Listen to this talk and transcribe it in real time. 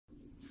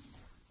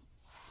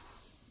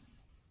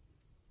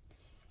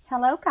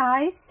Hello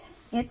guys,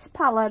 it's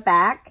Paula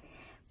back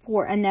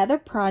for another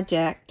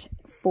project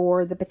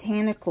for the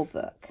botanical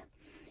book.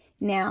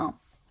 Now,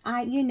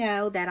 you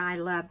know that I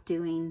love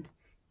doing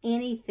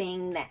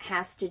anything that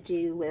has to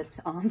do with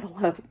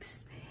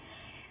envelopes.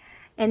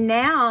 And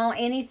now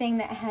anything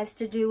that has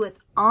to do with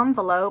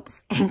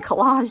envelopes and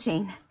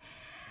collaging.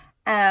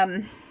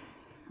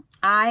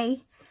 I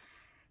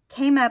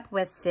came up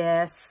with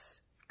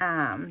this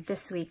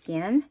this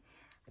weekend.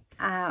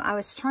 I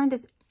was trying to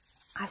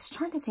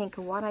think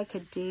of what I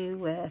could do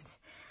with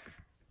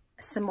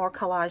some more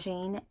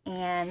collaging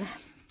and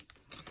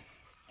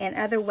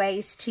other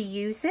ways to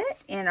use it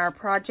in our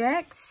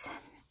projects.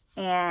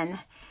 And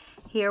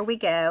here we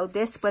go.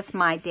 This was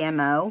my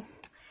demo.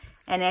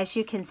 And as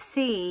you can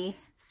see,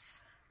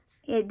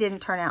 it didn't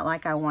turn out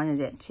like I wanted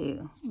it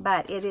to,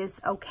 but it is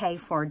okay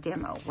for a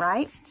demo,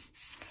 right?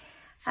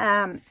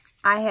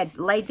 I had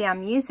laid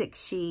down music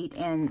sheet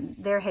and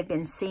there had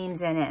been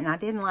seams in it and I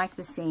didn't like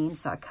the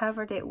seams, so I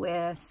covered it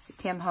with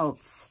Tim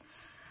Holtz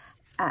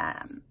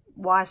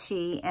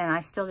washi and I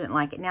still didn't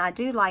like it. Now I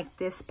do like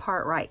this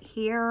part right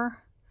here.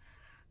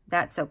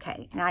 That's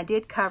okay. Now I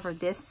did cover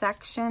this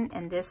section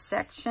and this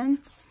section,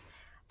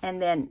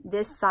 and then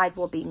this side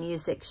will be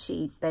music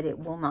sheet, but it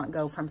will not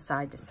go from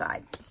side to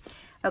side.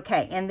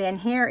 Okay, and then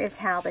here is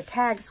how the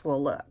tags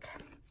will look.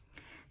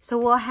 So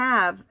we'll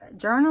have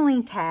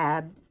journaling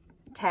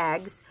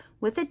tags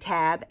with a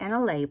tab and a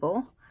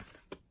label,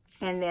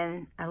 and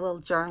then a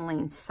little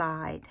journaling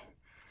side.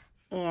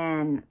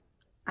 And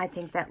I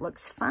think that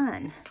looks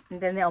fun. And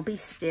then they'll be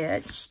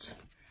stitched.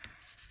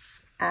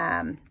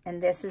 And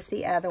this is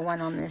the other one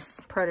on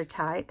this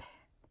prototype.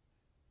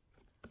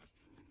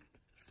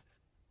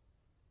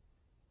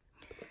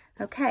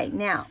 Okay,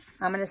 now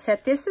I'm going to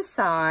set this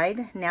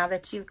aside now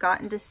that you've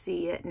gotten to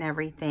see it and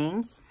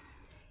everything.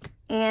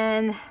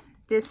 And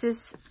this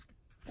is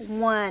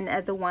one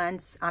of the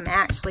ones I'm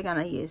actually going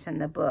to use in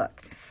the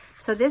book.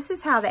 So this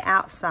is how the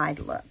outside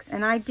looks.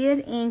 And I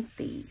did ink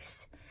these.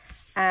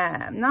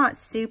 Not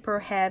super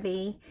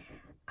heavy.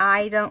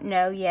 I don't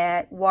know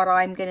yet what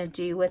I'm going to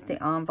do with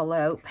the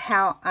envelope.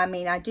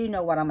 I do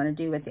know what I'm going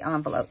to do with the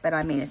envelope, but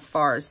I mean as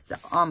far as the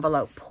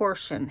envelope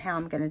portion, how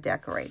I'm going to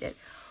decorate it.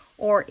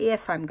 Or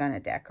if I'm going to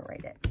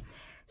decorate it.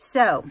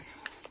 So,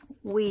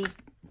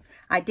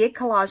 I did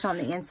collage on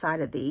the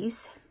inside of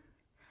these.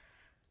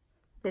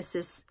 This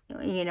is,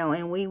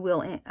 and we will,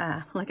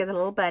 look at the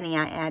little bunny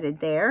I added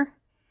there.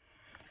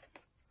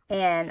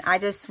 And I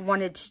just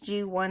wanted to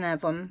do one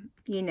of them,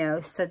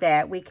 so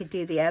that we could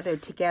do the other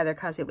together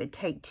because it would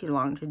take too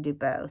long to do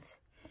both.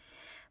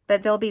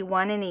 But there'll be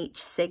one in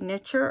each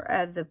signature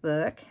of the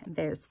book.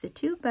 There's the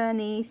two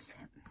bunnies.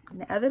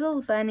 And the other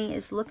little bunny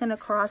is looking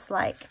across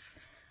like,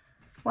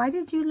 why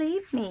did you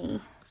leave me?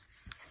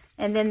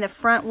 And then the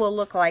front will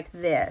look like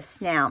this.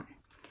 Now,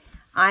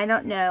 I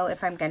don't know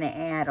if I'm going to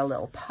add a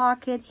little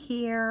pocket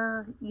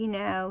here,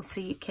 so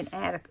you can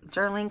add a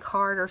journaling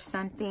card or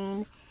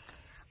something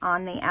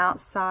on the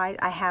outside.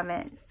 I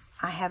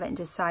haven't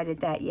decided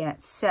that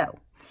yet, so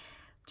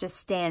just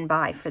stand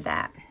by for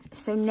that.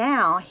 So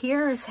now,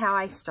 here is how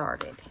I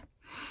started.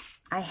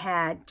 I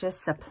had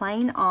just a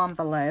plain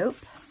envelope.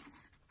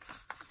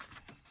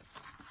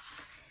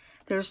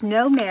 There's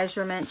no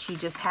measurements. You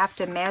just have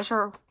to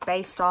measure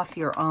based off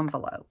your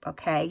envelope,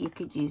 okay? You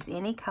could use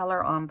any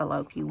color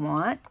envelope you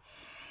want.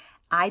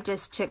 I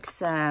just took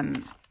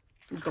some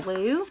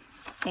glue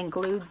and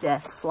glued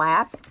the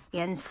flap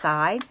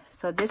inside.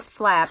 So this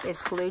flap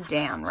is glued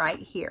down right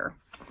here,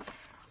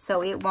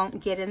 so it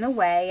won't get in the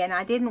way. And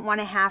I didn't want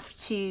to have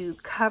to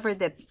cover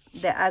the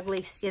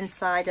ugly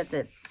inside of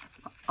the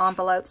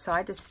envelope, so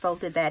I just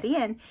folded that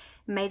in,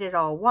 made it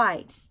all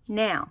white.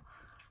 Now,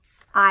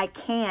 I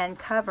can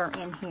cover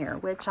in here,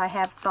 which I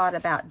have thought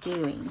about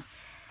doing.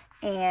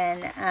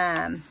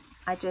 And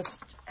I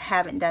just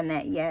haven't done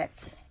that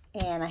yet.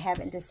 And I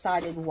haven't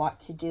decided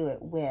what to do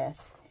it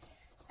with.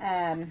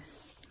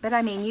 But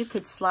I mean, you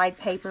could slide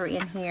paper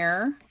in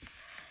here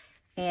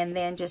and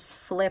then just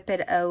flip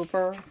it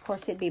over. Of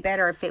course, it'd be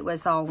better if it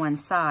was all one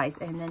size,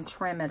 and then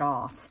trim it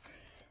off.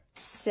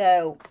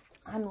 So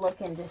I'm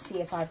looking to see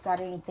if I've got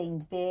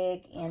anything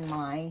big in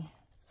my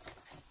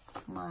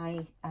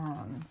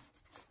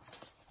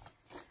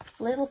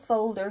little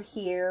folder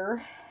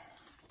here.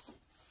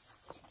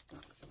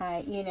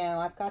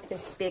 I've got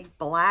this big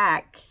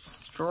black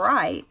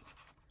stripe.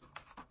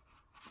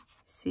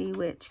 See,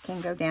 which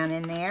can go down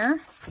in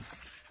there.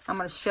 I'm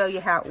going to show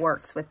you how it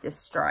works with this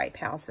stripe.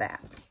 How's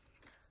that?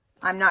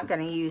 I'm not going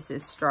to use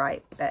this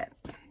stripe, but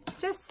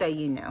just so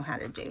you know how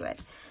to do it.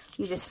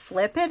 You just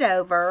flip it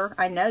over.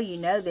 I know you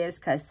know this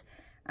because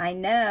I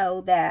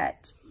know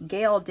that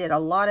Gail did a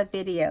lot of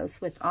videos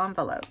with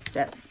envelopes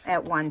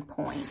at one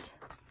point.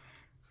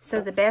 So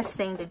the best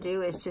thing to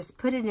do is just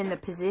put it in the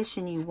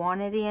position you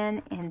want it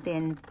in and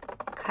then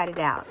cut it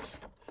out.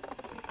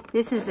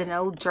 This is an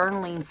old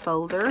journaling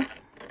folder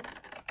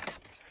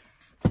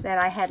that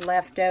I had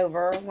left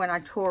over when I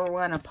tore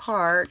one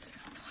apart.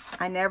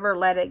 I never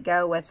let it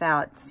go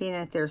without seeing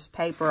if there's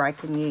paper I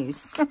can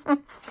use.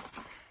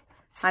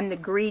 I'm the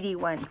greedy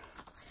one.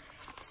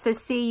 So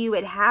see, you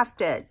would have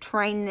to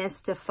train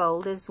this to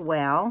fold as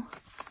well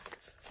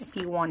if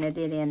you wanted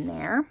it in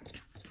there.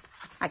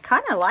 I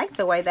kind of like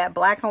the way that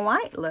black and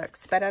white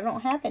looks, but I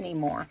don't have any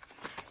more.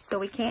 So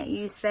we can't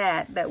use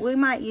that, but we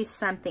might use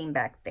something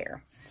back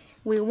there.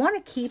 We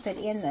want to keep it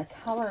in the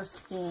color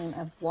scheme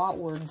of what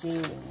we're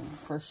doing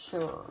for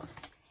sure.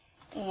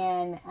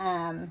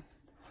 And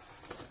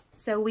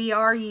so we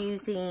are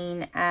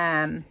using,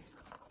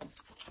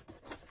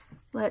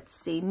 let's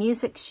see,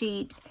 music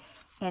sheet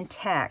and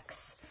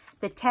text.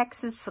 The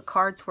text is the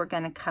cards we're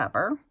going to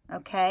cover,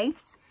 okay?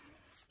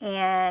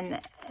 And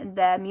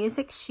the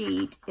music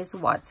sheet is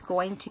what's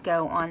going to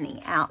go on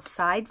the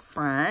outside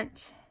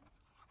front.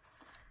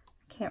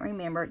 Can't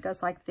remember. It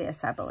goes like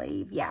this, I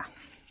believe. Yeah,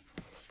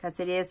 because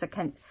it is a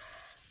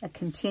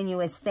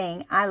continuous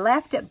thing. I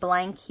left it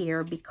blank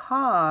here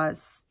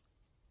because,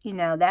 you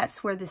know,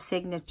 that's where the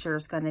signature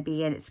is going to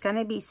be. And it's going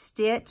to be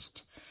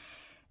stitched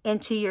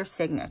into your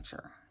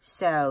signature.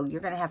 So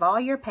you're going to have all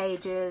your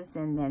pages,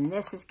 and then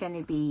this is going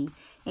to be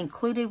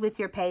included with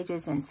your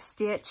pages and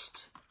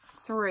stitched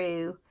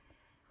through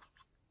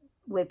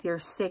with your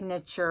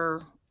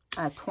signature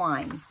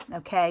twine,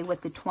 okay,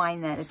 with the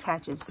twine that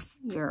attaches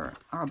your,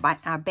 or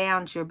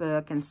bounds your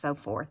book and so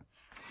forth.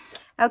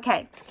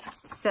 Okay,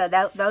 so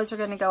those are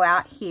going to go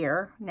out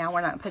here. Now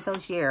we're not going to put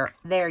those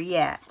there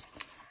yet.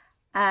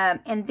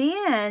 And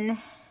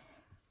then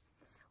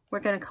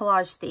we're going to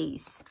collage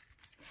these.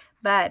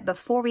 But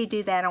before we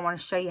do that, I want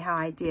to show you how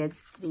I did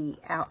the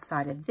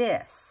outside of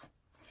this.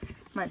 I'm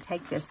going to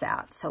take this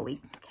out so we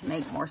can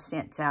make more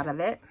sense out of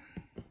it.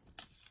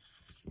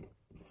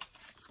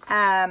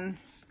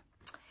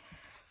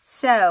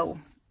 So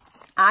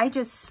I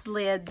just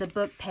slid the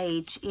book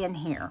page in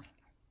here,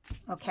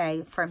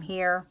 okay, from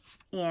here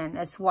in.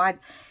 It's wide.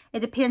 It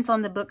depends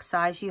on the book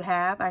size you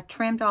have. I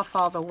trimmed off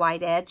all the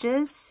white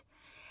edges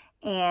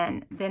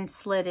and then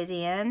slid it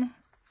in.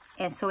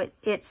 And so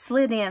it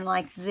slid in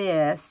like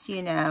this,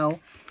 you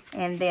know,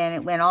 and then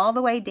it went all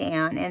the way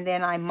down, and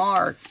then I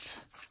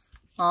marked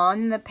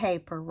on the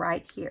paper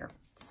right here.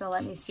 So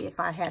let me see if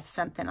I have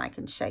something I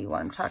can show you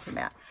what I'm talking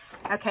about.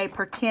 Okay,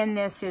 pretend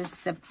this is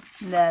the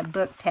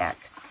book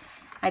text.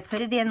 I put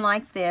it in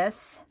like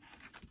this,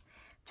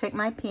 took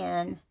my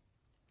pen,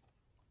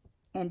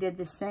 and did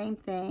the same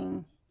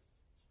thing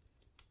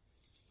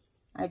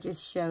I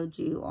just showed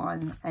you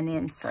on an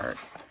insert.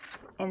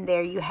 And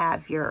there you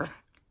have your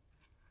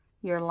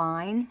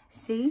line,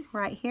 see,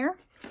 right here.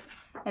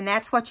 And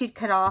that's what you'd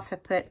cut off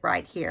and put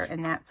right here,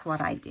 and that's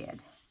what I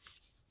did.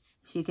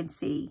 As you can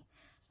see,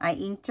 I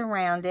inked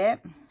around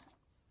it.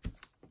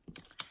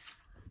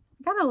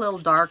 Got a little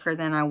darker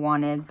than I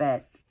wanted,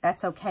 but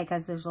that's okay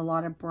because there's a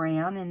lot of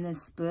brown in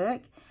this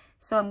book.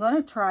 So I'm going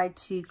to try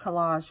to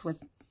collage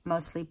with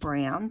mostly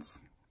browns,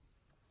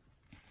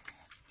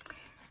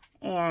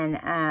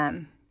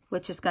 and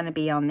which is going to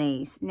be on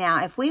these.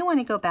 Now, if we want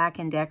to go back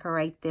and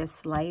decorate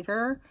this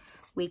later,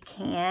 we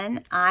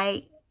can.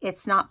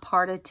 It's not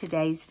part of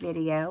today's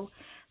video,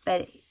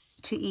 but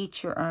to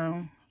each your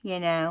own, you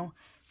know.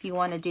 If you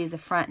want to do the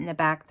front and the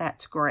back,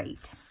 that's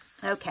great.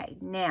 Okay,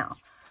 now,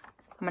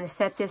 I'm going to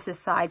set this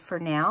aside for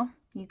now.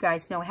 You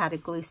guys know how to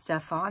glue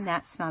stuff on.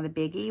 That's not a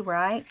biggie,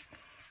 right?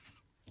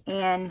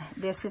 And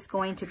this is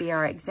going to be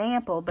our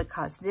example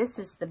because this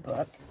is the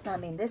book. I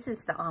mean, this is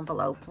the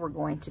envelope we're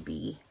going to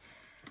be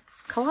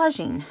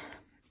collaging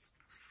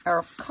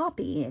or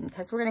copying,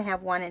 because we're going to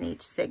have one in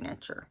each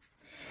signature.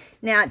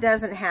 Now, it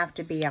doesn't have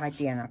to be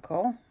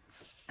identical,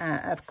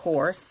 of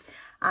course.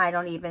 I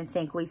don't even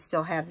think we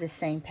still have the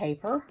same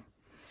paper.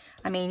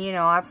 I mean, you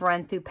know, I've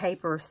run through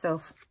paper,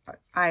 so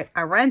I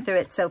run through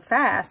it so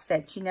fast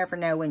that you never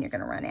know when you're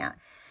going to run out.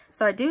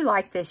 So I do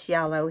like this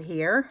yellow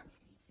here.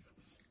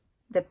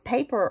 The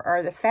paper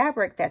or the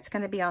fabric that's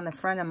going to be on the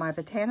front of my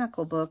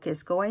botanical book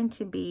is going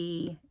to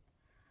be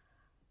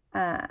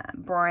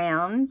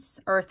browns,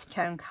 earth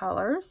tone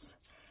colors,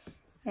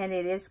 and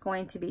it is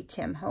going to be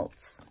Tim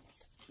Holtz,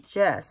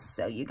 just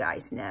so you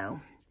guys know.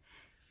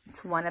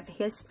 It's one of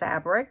his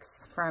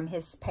fabrics from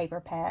his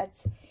paper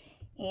pads,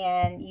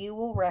 and you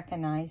will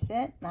recognize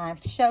it.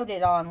 I've showed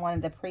it on one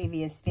of the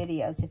previous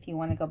videos if you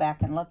want to go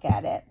back and look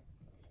at it.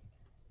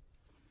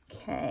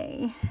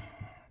 Okay.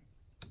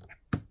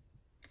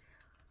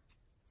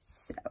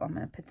 So I'm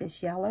going to put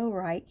this yellow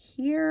right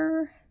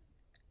here.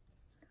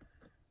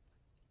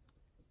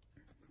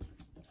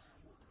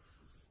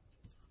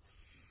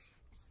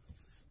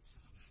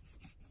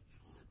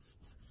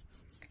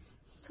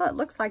 So it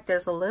looks like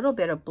there's a little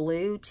bit of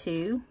blue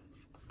too,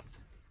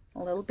 a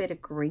little bit of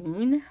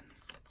green.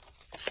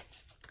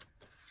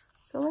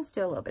 So let's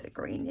do a little bit of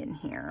green in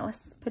here.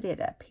 Let's put it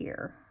up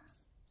here.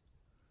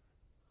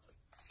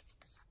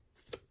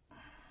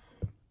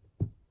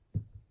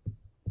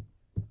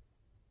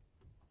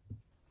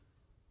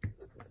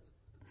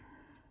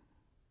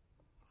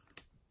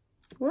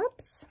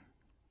 Whoops.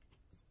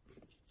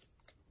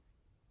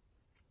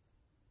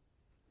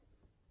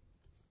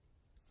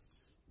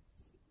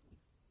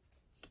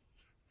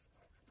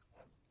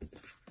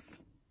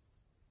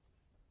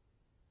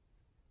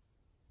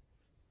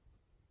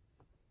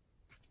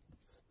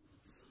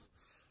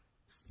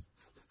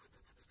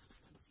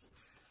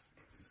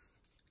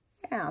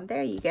 Yeah,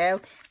 there you go.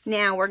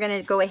 Now we're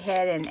going to go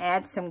ahead and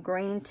add some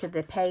green to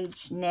the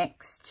page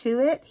next to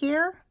it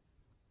here.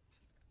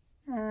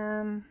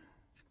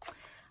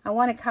 I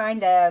want to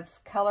kind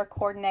of color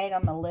coordinate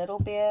them a little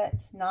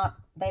bit.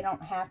 They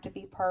don't have to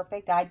be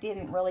perfect. I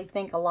didn't really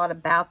think a lot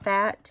about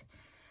that,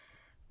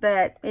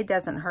 but it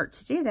doesn't hurt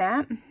to do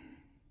that.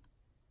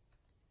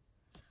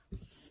 I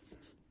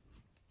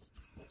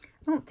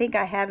don't think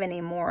I have any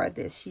more of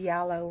this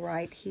yellow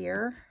right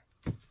here.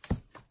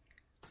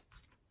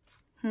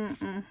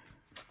 I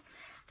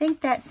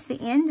think that's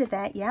the end of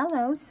that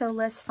yellow, so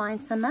let's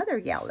find some other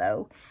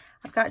yellow.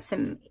 I've got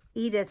some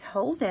Edith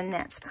Holden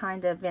that's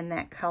kind of in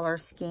that color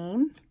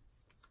scheme.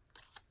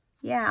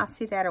 Yeah, I'll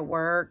see that'll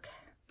work.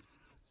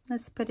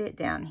 Let's put it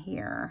down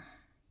here.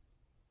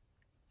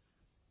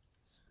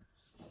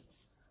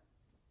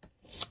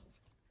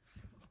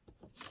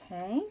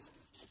 Okay.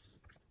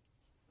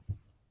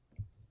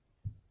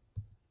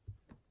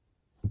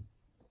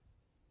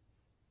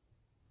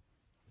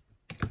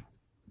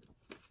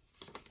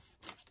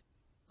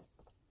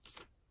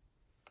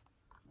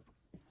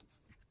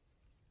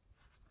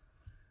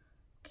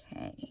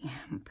 Okay,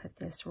 I'm gonna put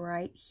this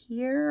right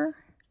here.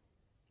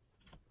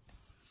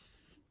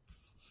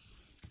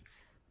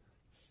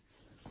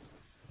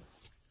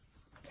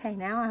 Okay,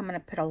 now I'm going to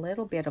put a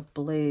little bit of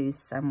blue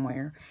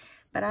somewhere,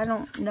 but I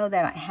don't know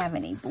that I have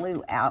any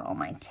blue out on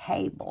my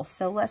table.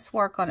 So let's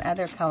work on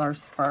other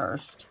colors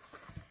first.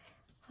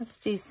 Let's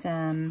do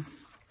some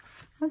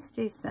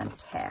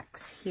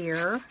text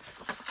here.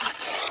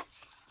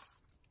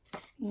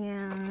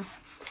 And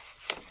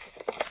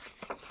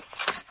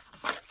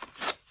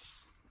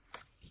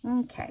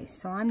okay,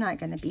 so I'm not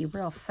going to be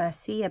real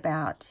fussy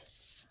about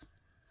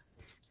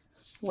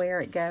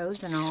where it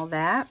goes and all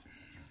that.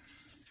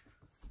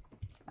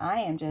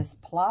 I am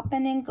just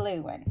plopping and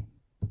gluing.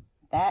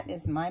 That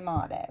is my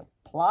motto.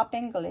 Plop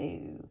and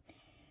glue.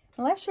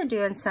 Unless you're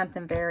doing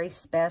something very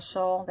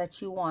special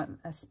that you want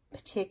a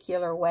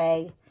particular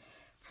way,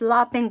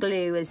 flop and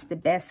glue is the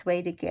best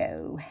way to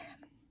go.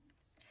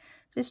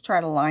 Just try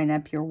to line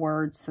up your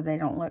words so they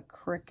don't look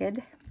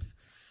crooked.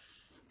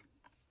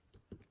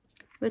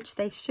 Which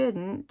they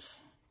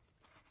shouldn't.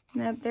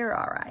 Nope, they're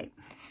all right.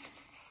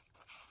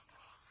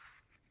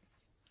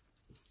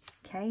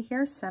 Okay,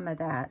 here's some of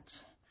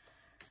that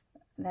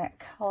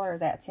color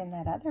that's in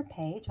that other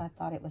page. I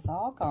thought it was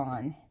all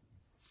gone.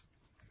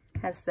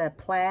 Has the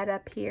plaid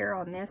up here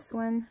on this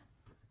one.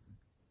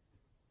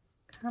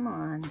 Come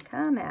on,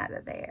 come out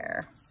of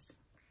there.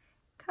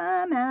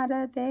 Come out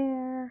of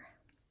there.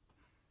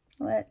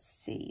 Let's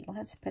see,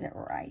 let's put it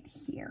right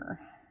here.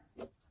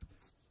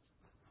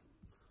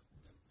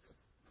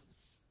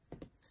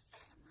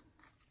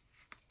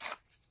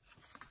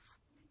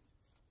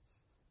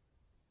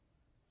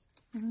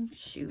 Oh,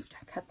 shoot,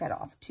 I cut that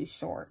off too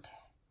short.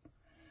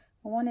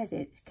 I wanted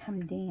it to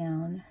come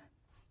down.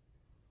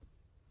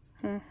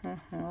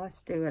 Let's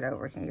do it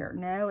over here.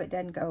 No, it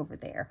doesn't go over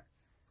there.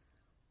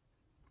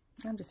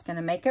 I'm just going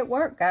to make it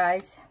work,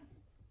 guys.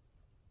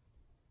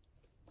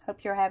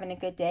 Hope you're having a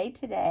good day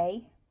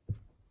today.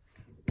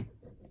 I'm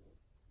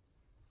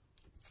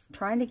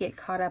trying to get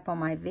caught up on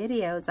my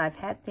videos. I've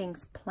had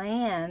things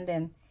planned,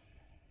 and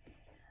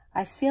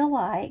I feel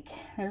like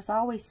there's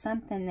always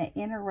something that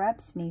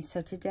interrupts me.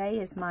 So today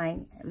is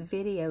my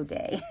video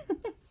day.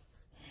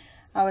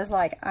 I was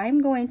like, I'm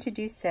going to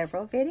do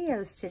several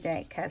videos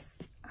today because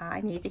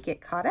I need to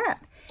get caught up.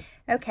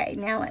 Okay,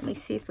 now let me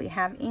see if we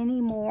have any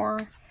more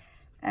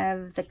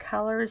of the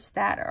colors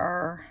that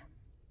are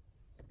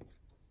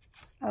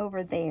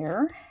over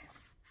there.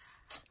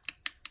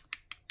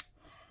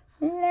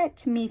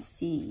 Let me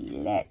see.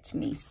 Let's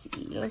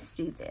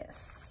do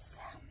this.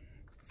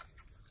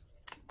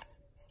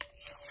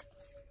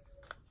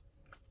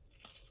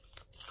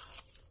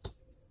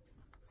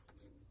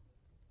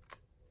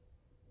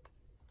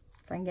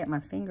 If I can get my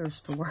fingers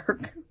to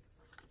work.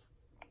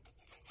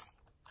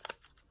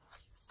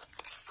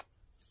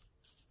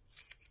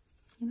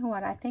 You know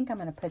what? I think I'm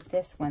going to put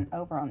this one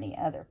over on the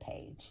other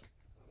page.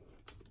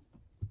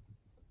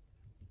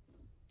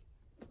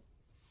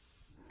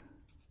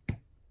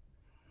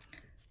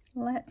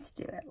 Let's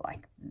do it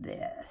like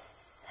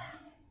this.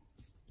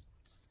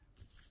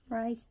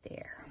 Right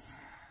there.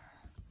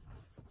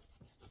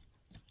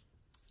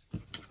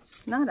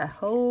 Not a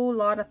whole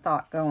lot of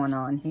thought going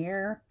on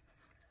here.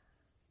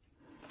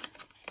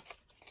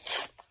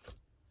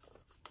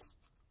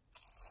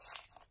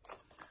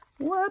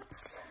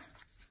 Whoops.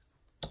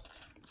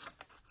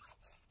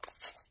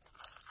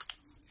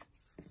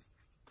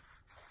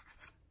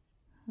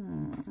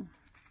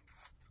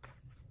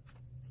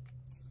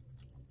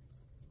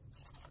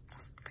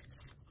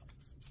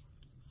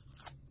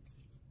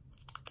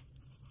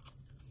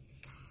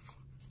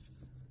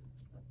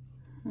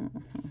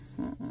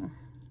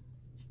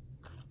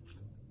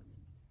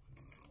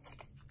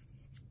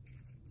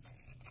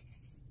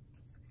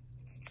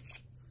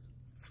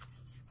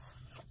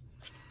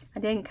 I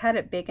didn't cut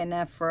it big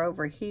enough for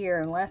over here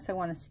unless I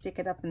want to stick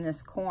it up in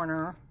this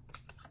corner.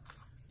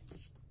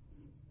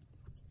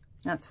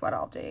 That's what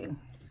I'll do.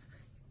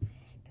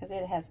 because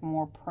it has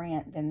more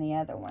print than the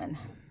other one.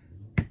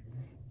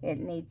 It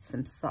needs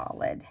some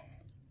solid,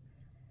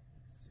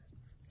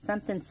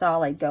 something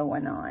solid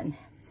going on.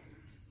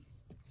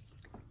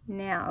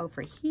 Now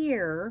over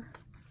here,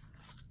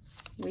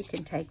 we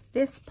can take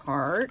this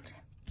part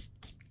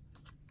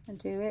and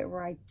do it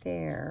right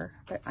there,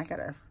 but I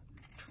gotta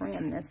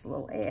trim this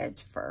little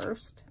edge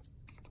first.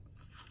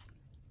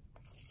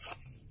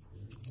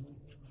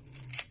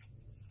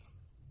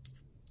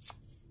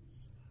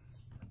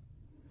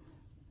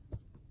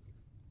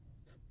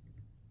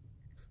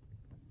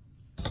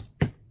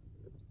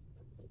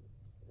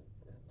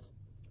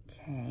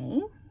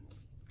 Okay,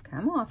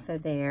 come off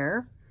of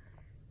there.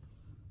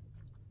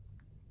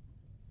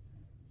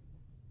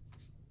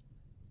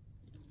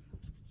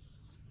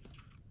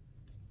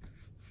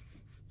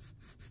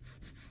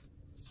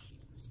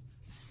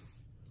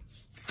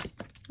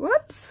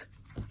 Whoops,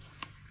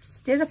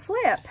 just did a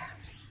flip.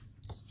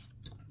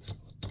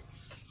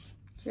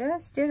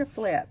 Just did a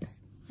flip.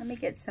 Let me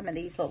get some of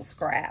these little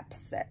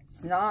scraps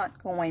that's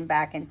not going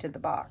back into the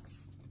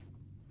box.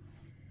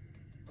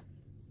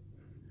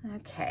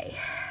 Okay,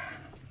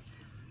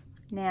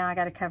 now I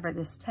got to cover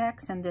this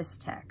text and this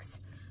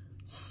text.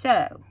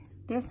 So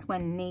this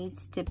one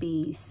needs to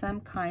be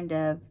some kind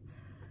of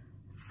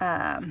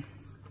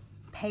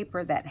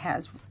paper that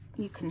has,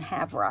 you can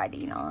have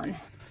writing on.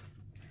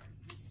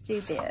 Let's do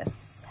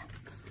this.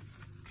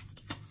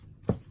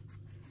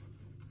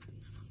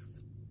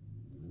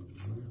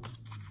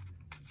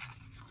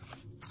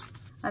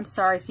 I'm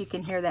sorry if you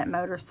can hear that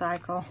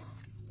motorcycle.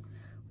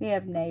 We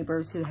have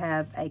neighbors who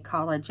have a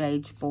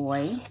college-age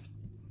boy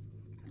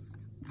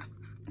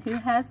who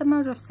has a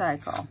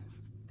motorcycle,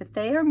 but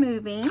they are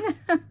moving,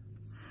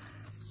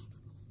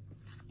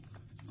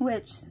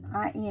 which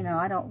I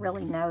don't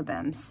really know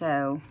them,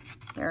 so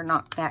they're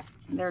not that,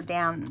 they're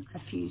down a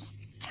few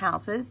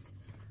houses.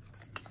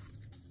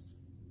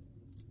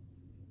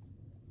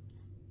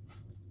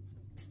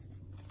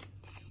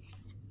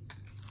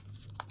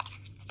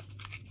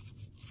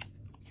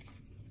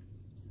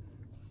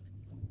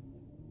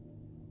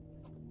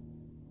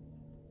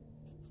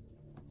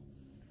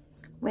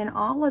 When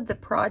all of the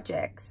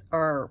projects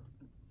are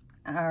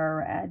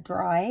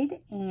dried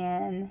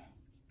and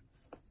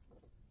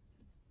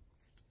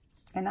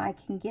I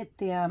can get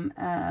them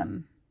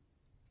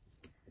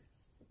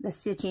the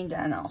stitching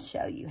done, I'll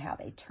show you how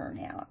they turn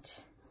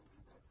out.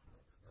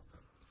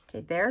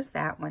 Okay, there's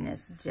that one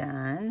is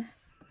done.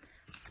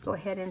 Let's go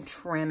ahead and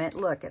trim it.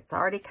 Look, it's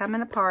already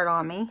coming apart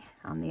on me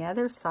on the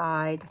other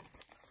side.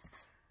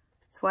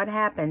 That's what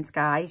happens,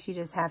 guys. You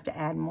just have to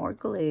add more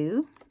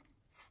glue.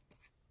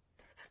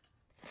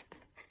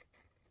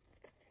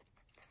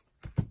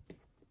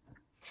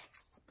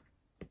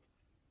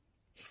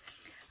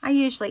 I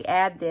usually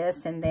add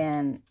this, and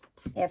then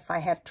if I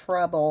have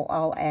trouble,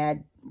 I'll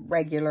add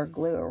regular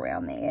glue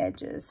around the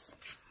edges.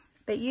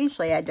 But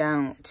usually I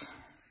don't.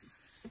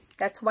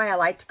 That's why I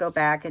like to go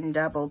back and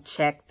double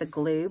check the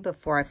glue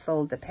before I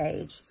fold the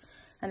page.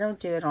 I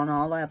don't do it on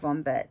all of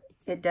them, but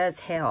it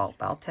does help.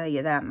 I'll tell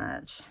you that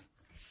much.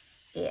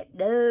 It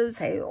does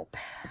help.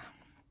 I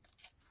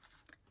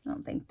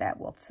don't think that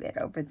will fit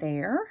over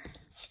there.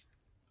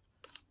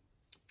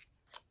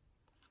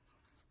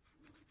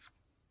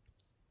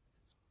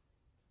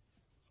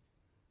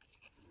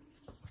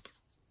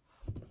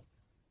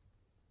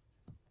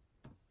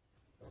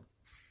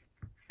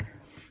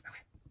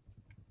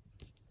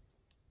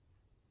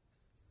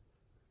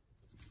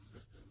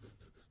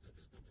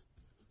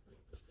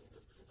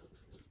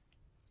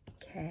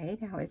 Okay,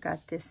 now we've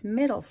got this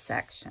middle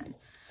section.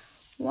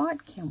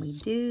 What can we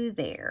do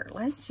there?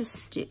 Let's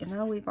just do,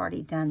 no, we've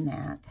already done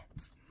that.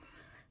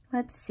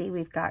 Let's see,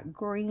 we've got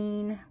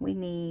green,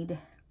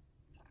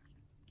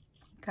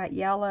 got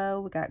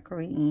yellow, we got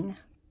green.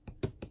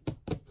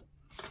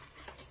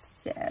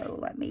 So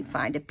let me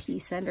find a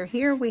piece under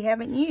here we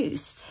haven't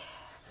used.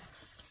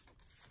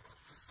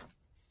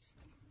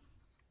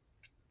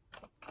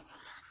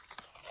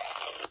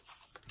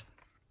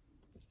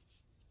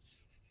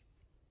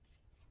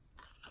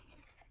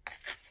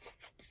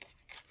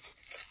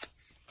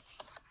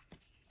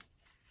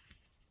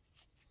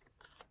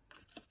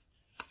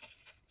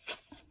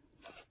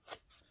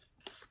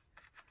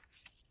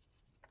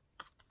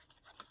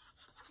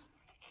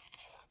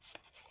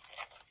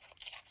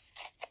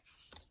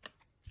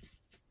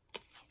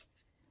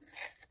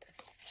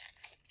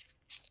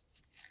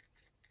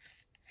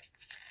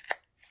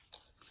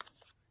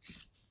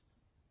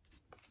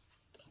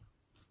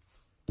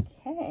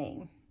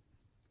 Okay.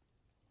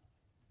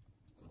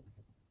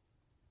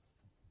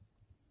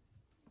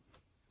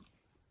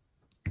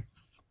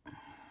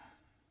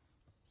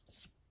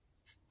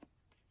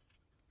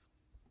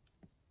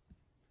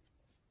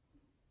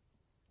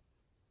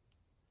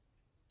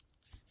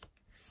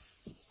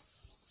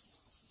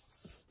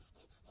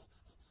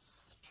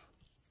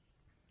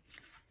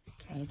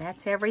 Okay,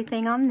 that's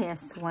everything on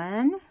this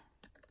one.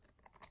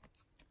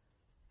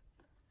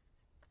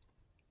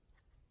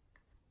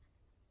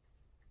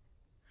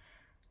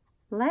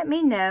 Let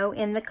me know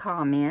in the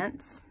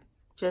comments,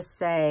 just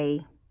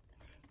say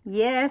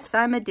Yes,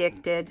 I'm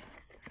addicted.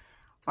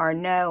 Or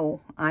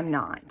no, I'm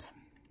not.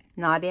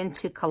 Not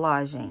into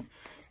collaging.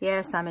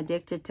 Yes, I'm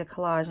addicted to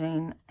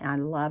collaging. I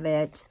love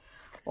it.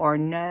 Or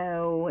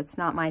no, it's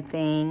not my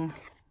thing.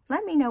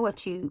 Let me know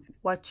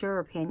what your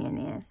opinion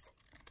is.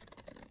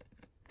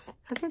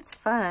 Because it's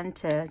fun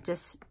to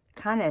just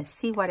kind of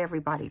see what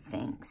everybody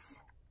thinks.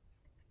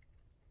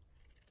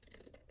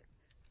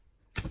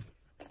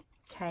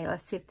 Okay,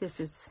 let's see if this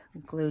is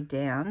glued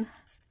down.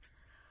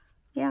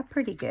 Yeah,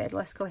 pretty good.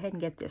 Let's go ahead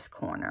and get this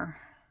corner.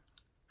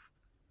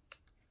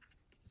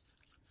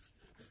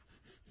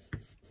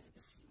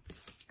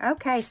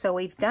 Okay, so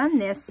we've done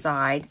this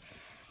side,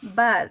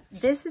 but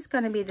this is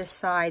going to be the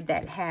side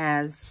that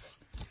has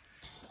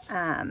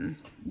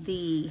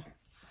the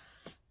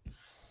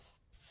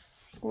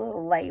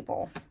little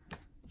label.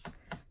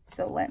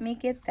 So let me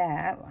get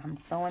that. I'm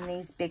throwing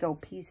these big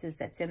old pieces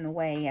that's in the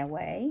way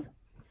away.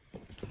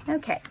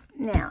 Okay,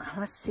 now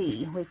let's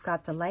see. We've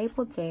got the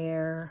label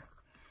there.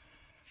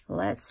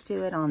 Let's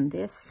do it on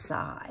this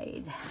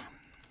side.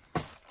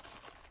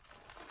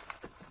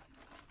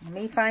 Let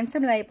me find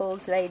some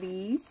labels,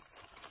 ladies.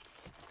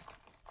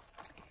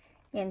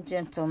 And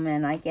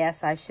gentlemen, I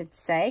guess I should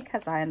say,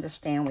 because I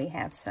understand we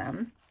have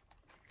some.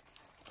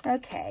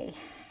 Okay.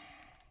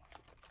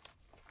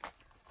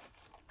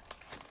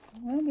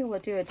 Maybe we'll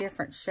do a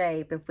different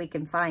shape if we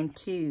can find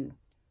two.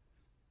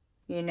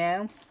 You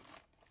know?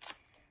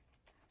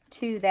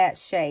 Two that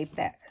shape,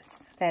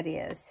 that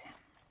is.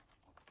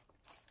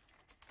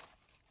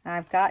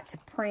 I've got to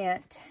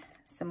print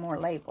some more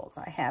labels.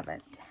 I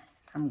haven't.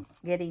 I'm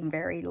getting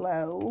very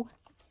low.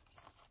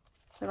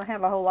 So I don't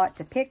have a whole lot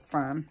to pick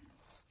from.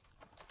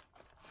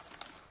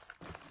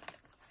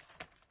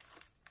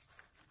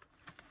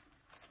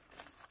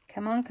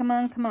 Come on, come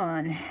on, come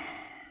on.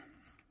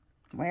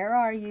 Where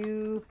are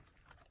you?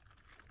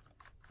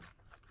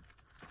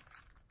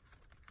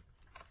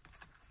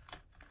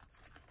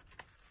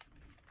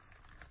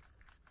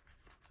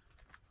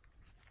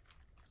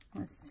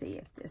 Let's see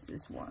if this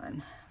is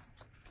one.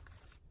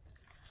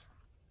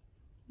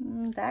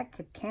 That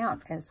could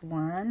count as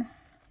one.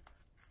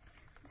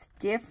 It's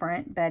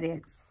different, but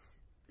it's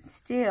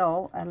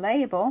still a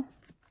label.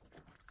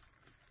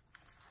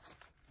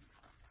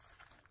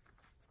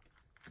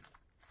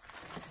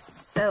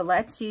 So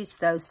let's use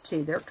those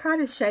two. They're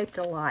kind of shaped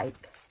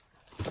alike.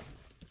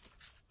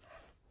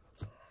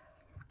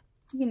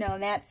 You know,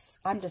 that's,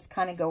 I'm just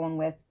kind of going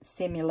with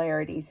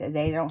similarities.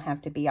 They don't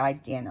have to be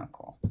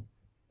identical.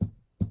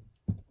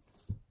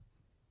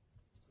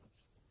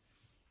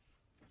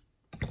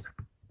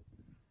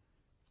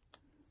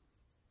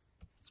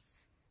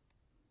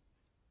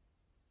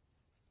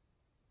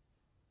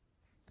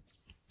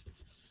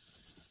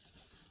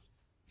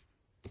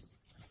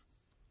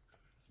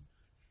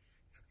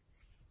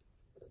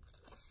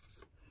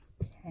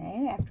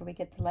 Okay, after we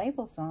get the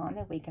labels on,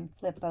 then we can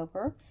flip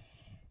over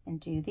and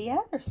do the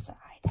other side.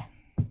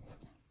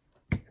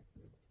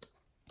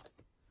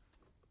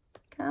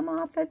 Come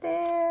off of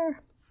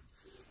there.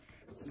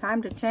 It's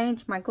time to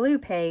change my glue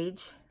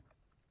page.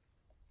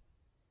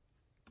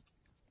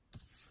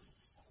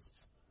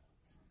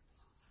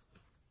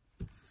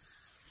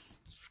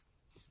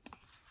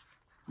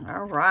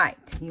 All right,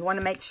 you want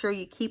to make sure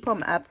you keep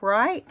them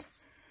upright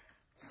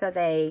so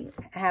they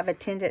have a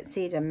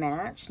tendency to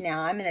match.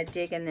 Now I'm going to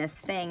dig in this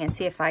thing and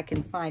see if I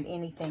can find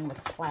anything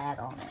with plaid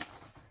on it.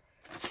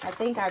 I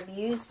think I've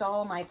used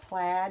all my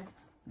plaid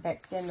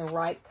that's in the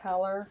right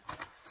color.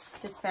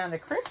 Just found a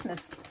Christmas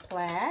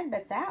plaid,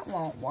 but that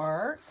won't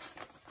work.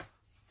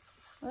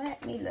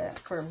 Let me look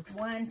for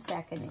 1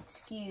 second.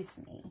 Excuse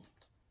me.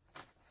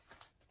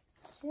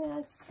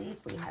 Just see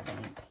if we have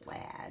any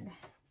plaid.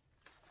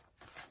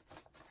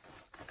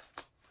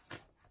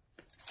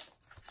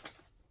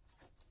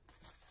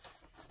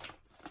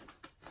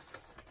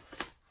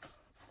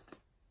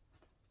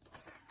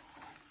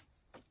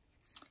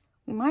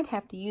 We might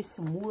have to use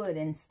some wood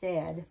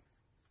instead.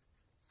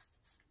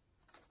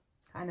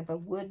 Kind of a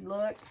wood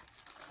look.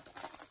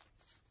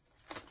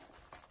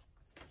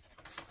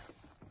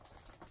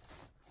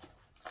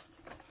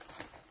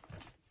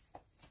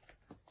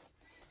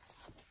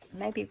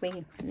 Maybe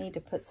we need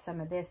to put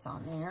some of this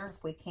on there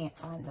if we can't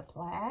find the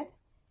plaid.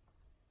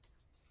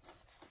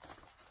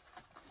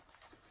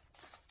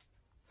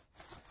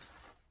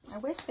 I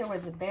wish there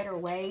was a better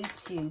way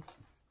to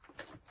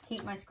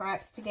keep my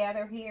scraps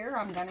together here.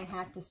 I'm going to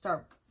have to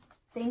start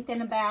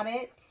thinking about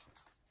it,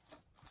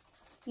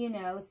 you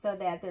know, so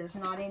that there's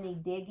not any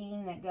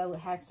digging that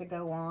has to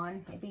go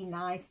on. It'd be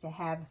nice to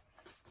have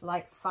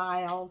like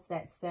files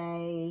that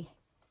say,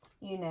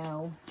 you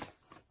know,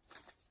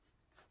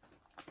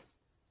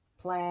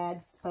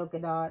 plaids, polka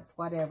dots,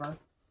 whatever.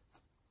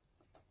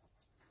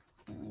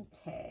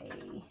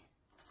 Okay.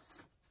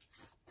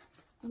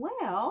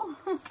 Well,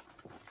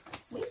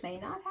 we may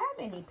not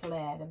have any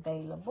plaid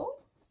available.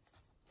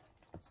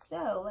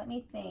 So let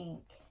me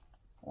think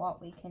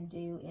what we can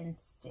do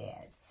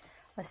instead.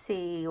 Let's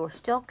see, we're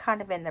still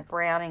kind of in the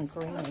brown and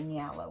green and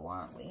yellow,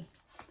 aren't we?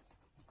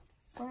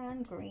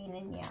 Brown, green,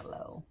 and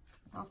yellow.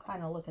 I'll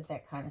kind of look at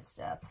that kind of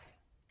stuff.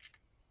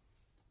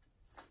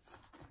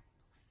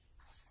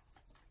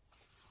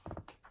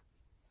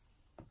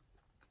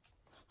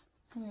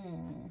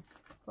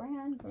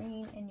 Brown,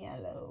 green, and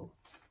yellow.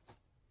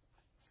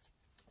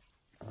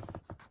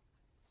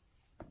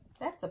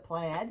 That's a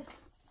plaid.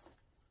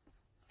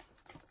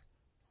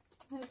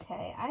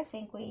 Okay, I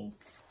think we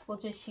will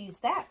just use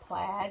that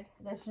plaid.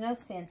 There's no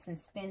sense in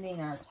spending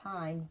our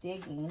time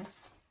digging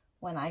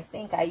when I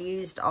think I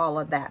used all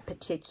of that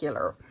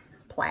particular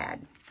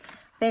plaid.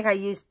 I think I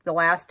used the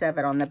last of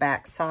it on the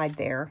back side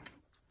there.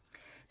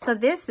 So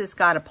this has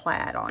got a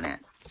plaid on it.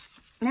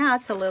 Now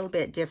it's a little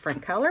bit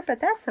different color, but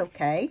that's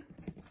okay.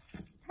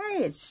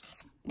 Hey,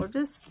 we're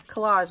just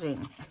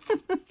collaging.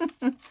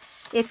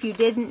 If you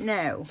didn't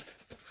know.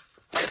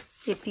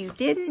 If you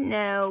didn't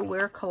know,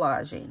 we're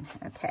collaging.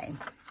 Okay.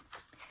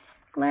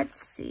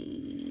 Let's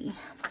see.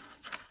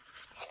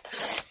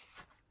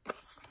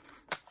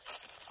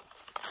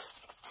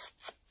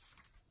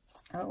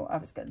 Oh, I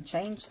was going to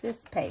change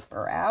this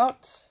paper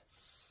out.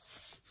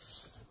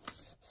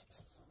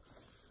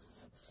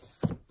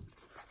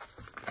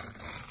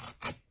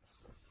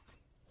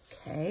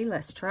 Okay,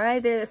 let's try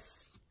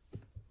this.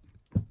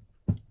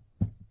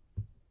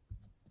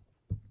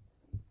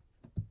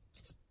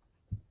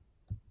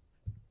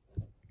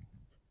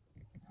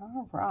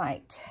 All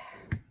right.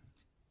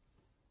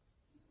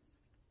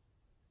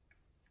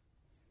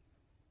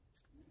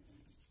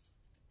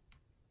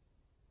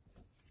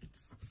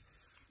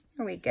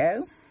 There we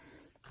go.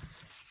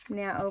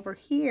 Now over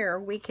here,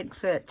 we can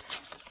put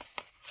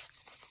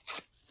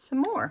some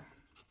more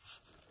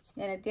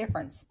in a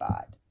different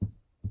spot.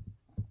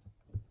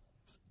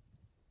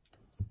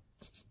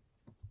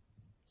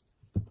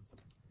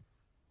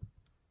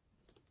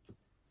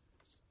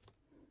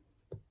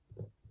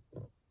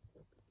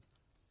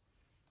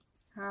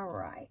 All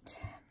right.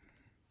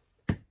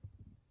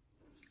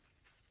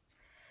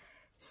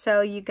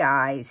 So you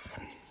guys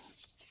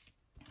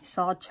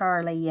saw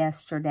Charlie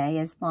yesterday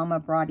as Mama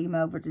brought him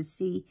over to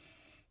see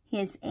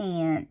his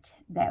aunt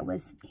that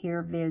was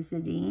here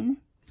visiting.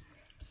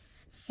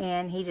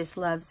 And he just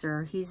loves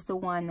her. He's the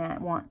one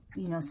that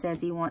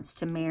says he wants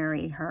to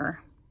marry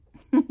her.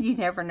 You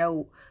never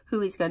know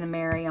who he's going to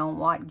marry on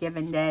what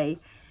given day.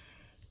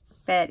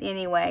 But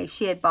anyway,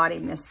 she had bought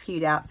him this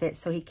cute outfit,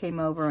 so he came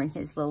over in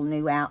his little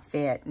new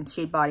outfit, and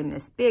she bought him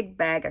this big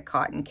bag of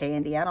cotton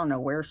candy. I don't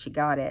know where she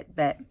got it,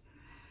 but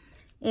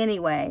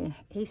anyway,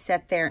 he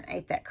sat there and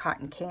ate that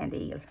cotton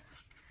candy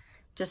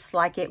just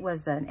like it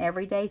was an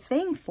everyday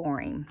thing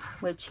for him,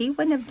 which he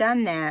wouldn't have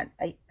done that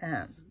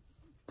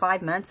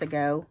 5 months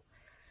ago,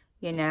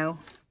 you know,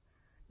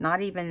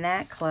 not even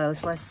that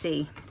close. Let's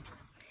see.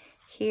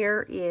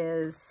 Here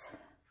is...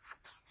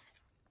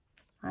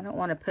 I don't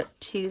want to put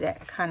two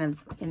that kind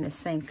of in the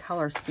same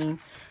color scheme.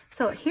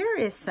 So here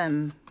is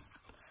some,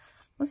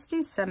 let's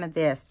do some of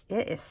this.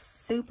 It is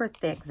super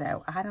thick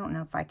though. I don't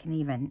know if I can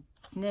even,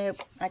 nope,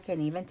 I can't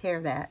even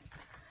tear that.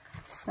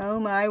 Oh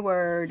my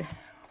word.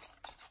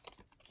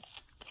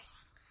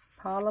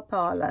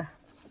 Paula.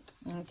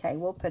 Okay,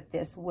 we'll put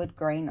this wood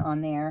grain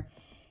on there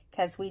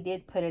because we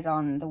did put it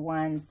on the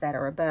ones that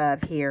are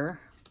above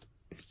here.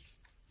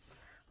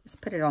 Let's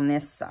put it on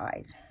this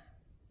side.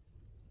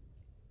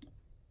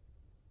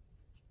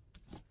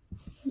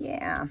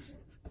 Yeah,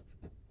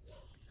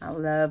 I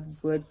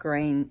love wood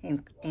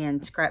grain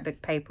and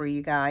scrapbook paper,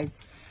 you guys.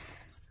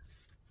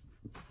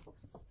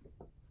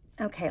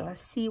 Okay,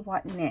 let's see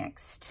what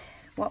next.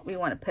 What we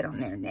want to put on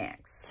there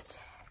next.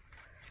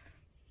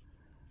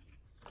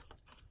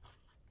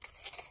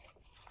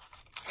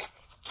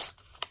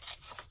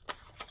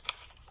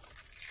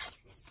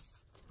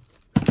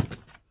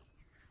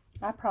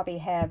 I probably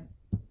have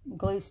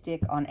glue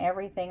stick on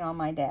everything on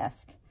my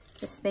desk.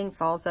 This thing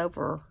falls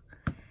over.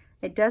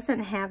 It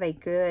doesn't have a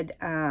good,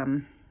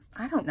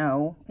 I don't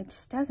know, it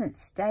just doesn't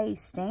stay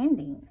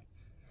standing.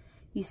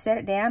 You set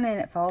it down and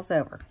it falls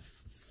over.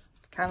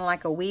 Kind of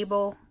like a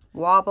Weeble,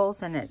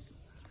 wobbles and it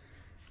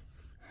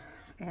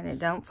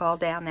don't fall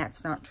down.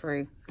 That's not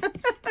true.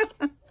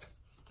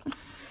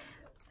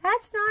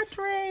 That's not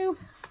true.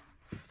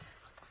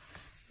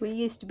 We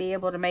used to be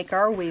able to make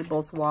our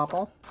Weebles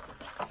wobble.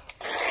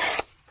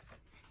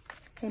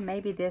 Okay,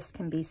 maybe this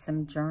can be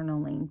some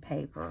journaling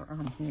paper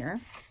on here.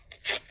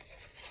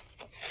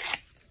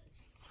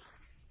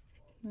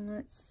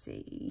 Let's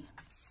see.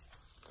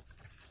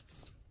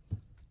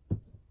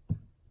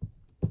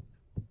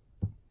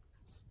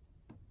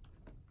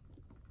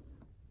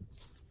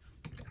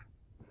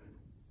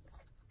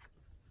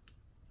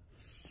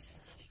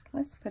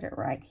 Let's put it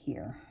right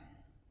here.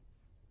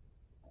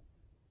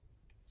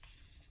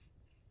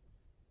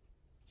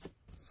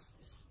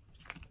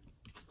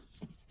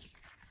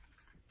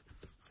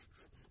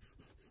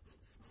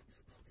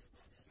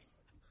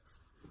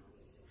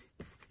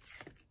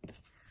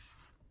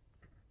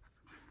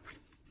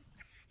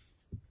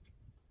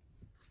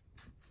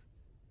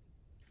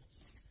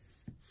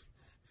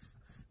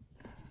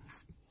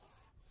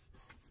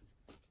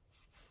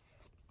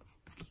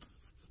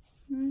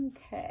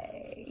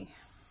 Okay,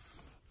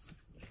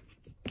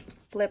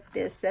 flip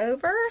this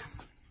over,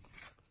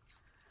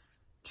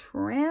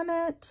 trim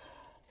it.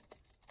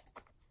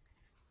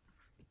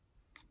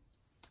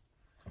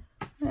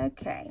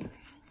 Okay,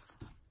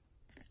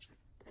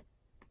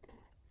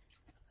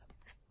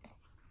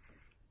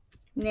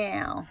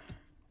 Now,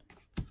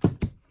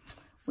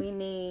 we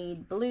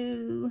need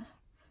blue,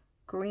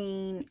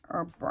 green,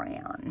 or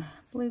brown.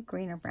 Blue,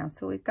 green, or brown.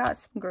 So we've got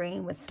some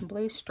green with some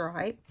blue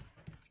stripe.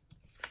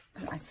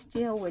 But I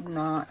still would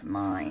not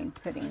mind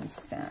putting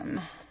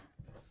some.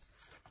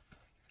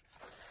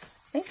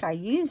 I think I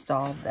used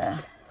all the,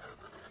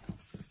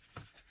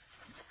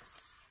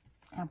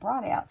 I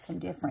brought out some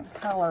different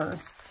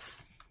colors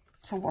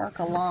to work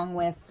along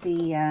with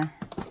the,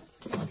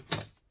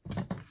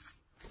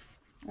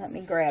 let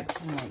me grab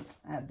some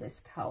of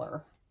this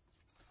color.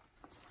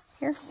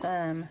 Here's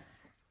some,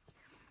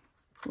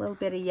 a little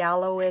bit of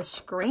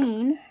yellowish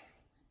green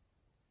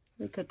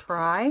we could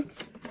try.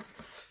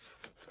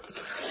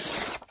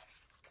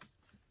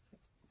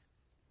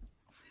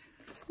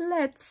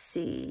 Let's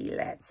see,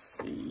 let's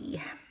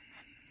see.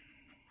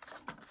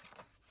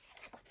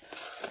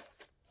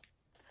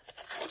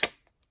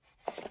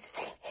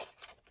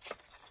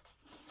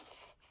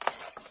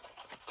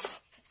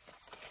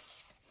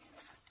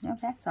 No,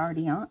 that's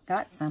already on,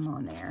 got some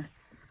on there.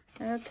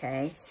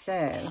 Okay, so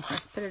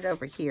let's put it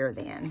over here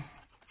then.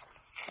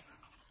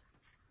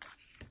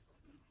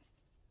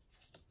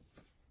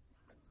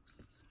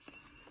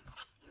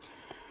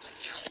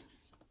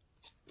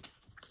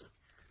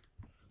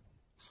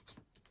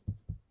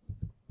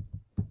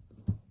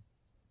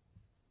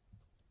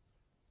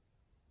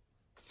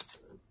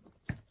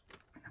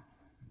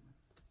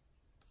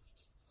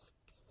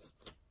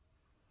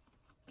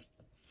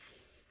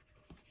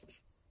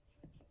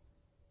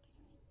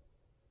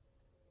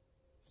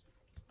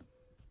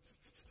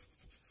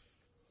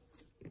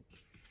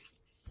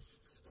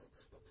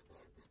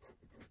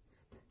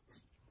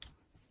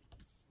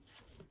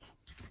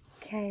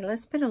 Okay,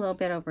 let's put a little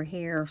bit over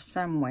here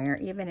somewhere,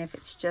 even if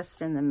it's just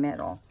in the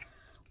middle.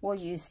 We'll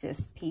use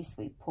this piece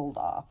we pulled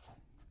off.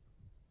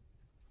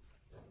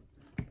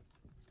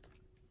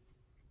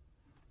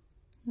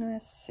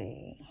 Let's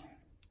see.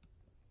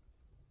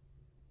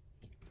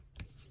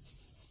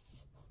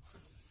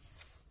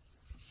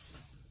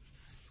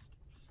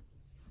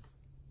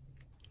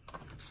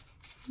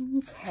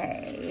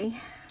 Okay.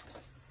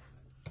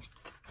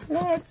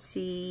 Let's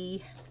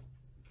see.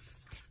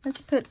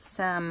 Let's put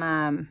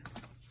some,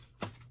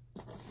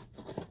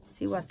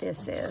 see what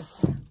this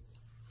is.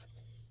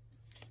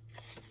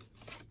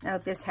 Oh,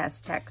 this has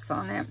text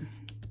on it.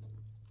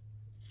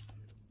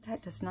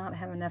 That does not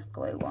have enough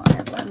glue on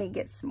it. Let me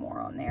get some more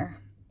on there.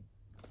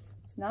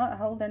 It's not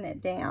holding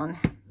it down.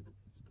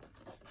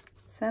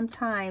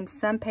 Sometimes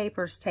some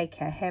papers take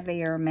a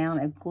heavier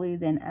amount of glue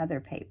than other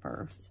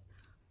papers.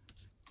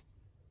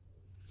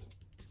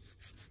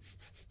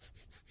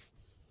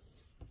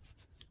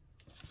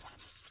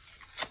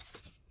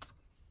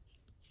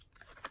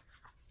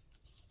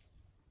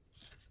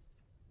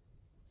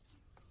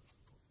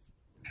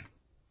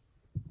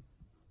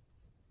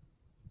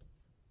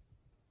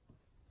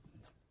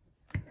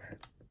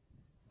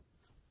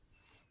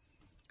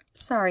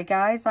 Sorry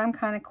guys, I'm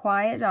kind of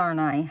quiet,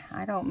 aren't I?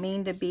 I don't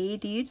mean to be.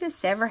 Do you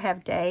just ever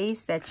have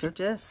days that you're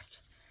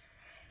just,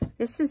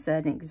 this is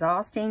an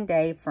exhausting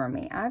day for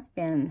me.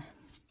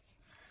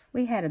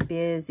 We had a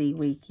busy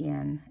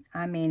weekend.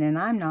 I mean, and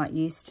I'm not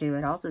used to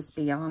it. I'll just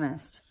be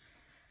honest.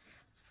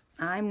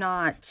 I'm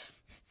not,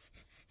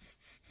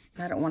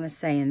 I don't want to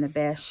say in the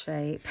best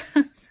shape.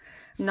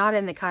 Not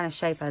in the kind of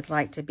shape I'd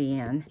like to be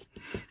in.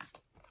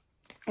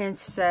 And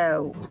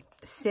so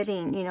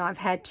sitting, you know, I've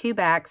had 2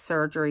 back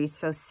surgeries,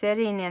 so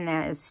sitting in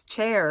those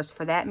chairs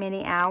for that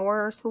many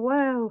hours,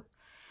 whoa,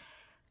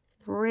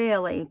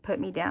 really put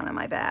me down on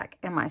my back.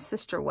 And my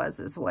sister was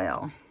as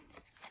well.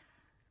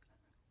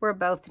 We're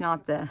both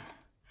not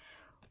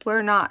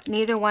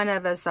neither one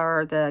of us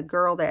are the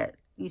girl that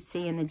you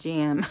see in the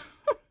gym.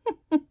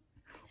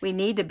 We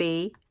need to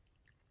be.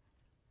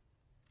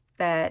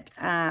 But,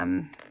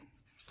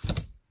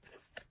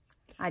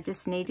 I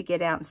just need to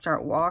get out and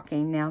start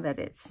walking now that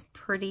it's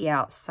pretty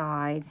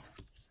outside.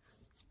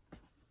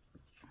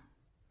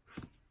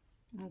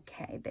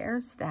 Okay,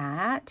 there's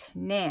that.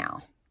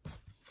 Now,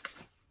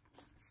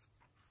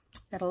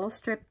 got a little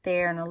strip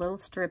there and a little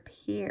strip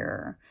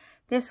here.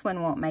 This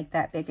one won't make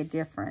that big a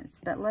difference,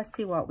 but let's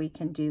see what we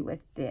can do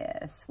with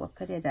this. We'll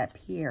put it up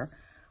here.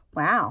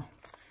 Wow,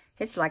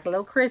 it's like a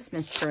little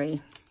Christmas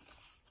tree.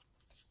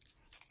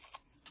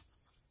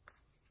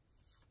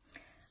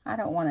 I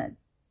don't want it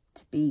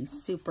to be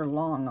super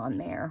long on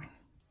there.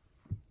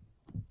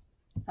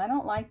 I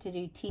don't like to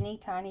do teeny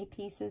tiny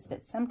pieces,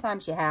 but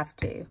sometimes you have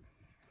to.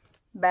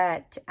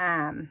 But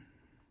I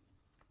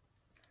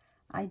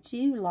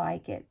do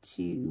like it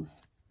to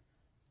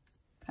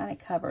kind of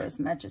cover as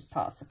much as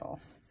possible.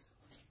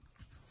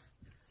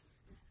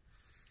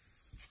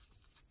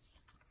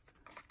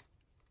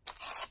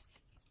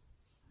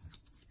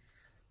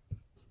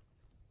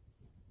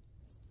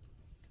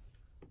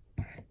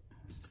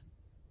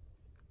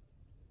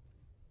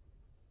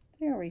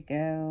 There we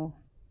go.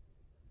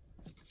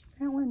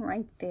 That one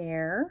right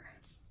there.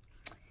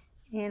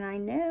 And I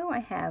know I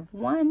have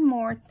one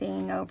more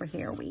thing over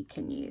here we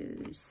can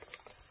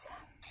use.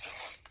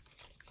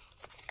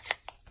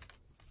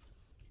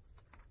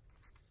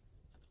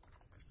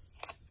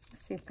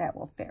 see if that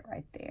will fit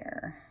right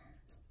there.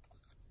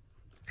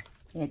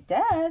 It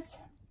does.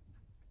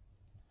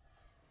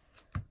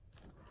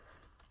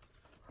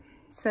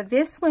 So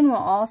this one will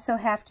also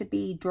have to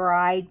be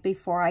dried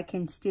before I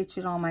can stitch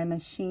it on my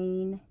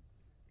machine.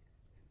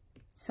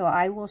 So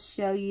I will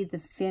show you the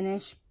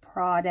finished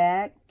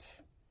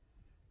product,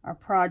 or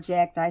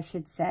project I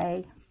should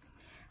say,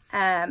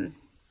 on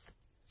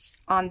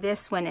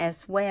this one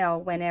as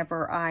well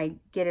whenever I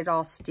get it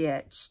all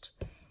stitched.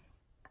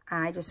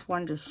 I just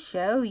wanted to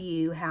show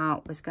you how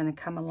it was going to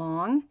come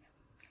along.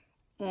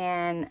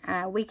 And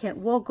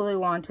we'll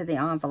glue onto the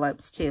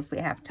envelopes too if we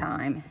have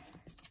time.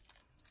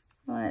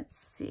 Let's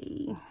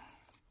see.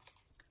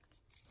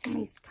 Let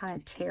me kind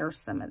of tear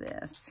some of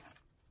this.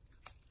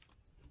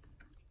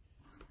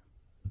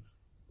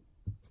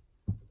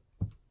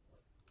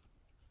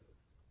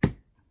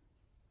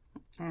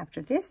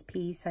 After this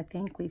piece, I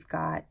think we've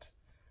got,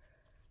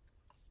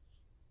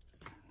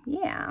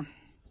 yeah,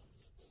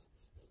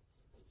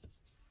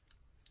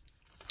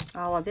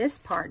 all of this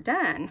part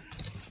done.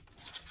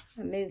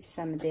 I'll move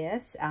some of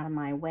this out of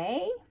my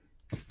way.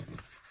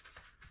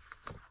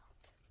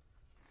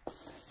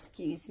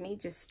 Excuse me,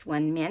 just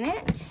 1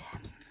 minute.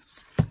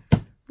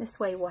 This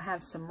way we'll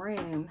have some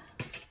room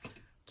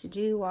to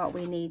do what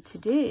we need to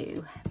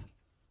do.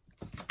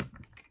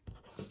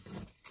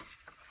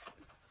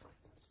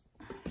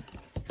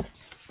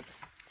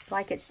 It's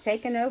like it's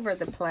taken over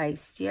the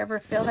place. Do you ever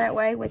feel that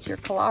way with your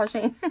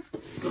collaging?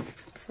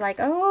 It's like,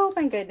 oh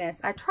my goodness.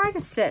 I try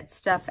to set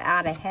stuff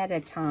out ahead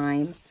of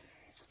time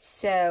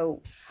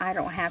so I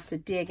don't have to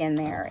dig in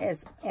there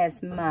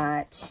as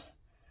much.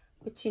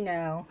 But you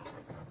know,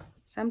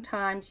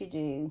 sometimes you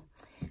do.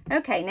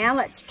 Okay, now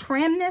let's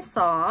trim this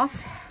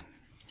off.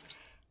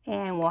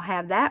 And we'll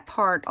have that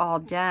part all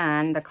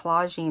done, the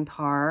collaging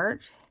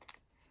part.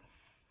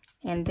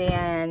 And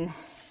then,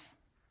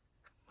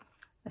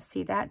 let's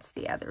see, that's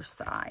the other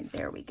side.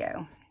 There we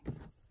go.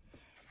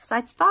 So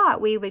I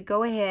thought we would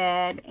go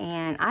ahead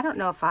and, I don't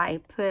know if I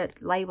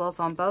put labels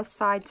on both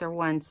sides or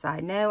one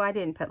side. No, I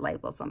didn't put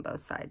labels on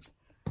both sides.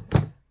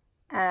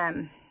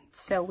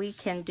 So we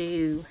can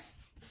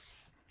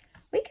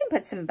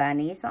put some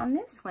bunnies on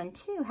this one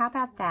too. How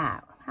about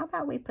that? How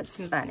about we put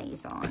some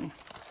bunnies on?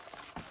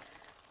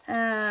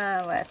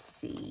 Let's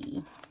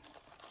see.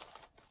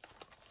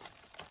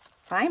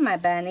 Find my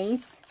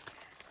bunnies.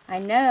 I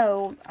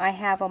know I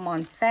have them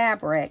on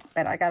fabric,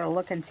 but I gotta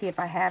look and see if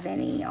I have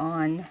any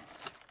on.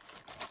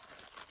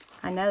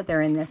 I know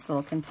they're in this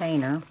little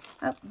container.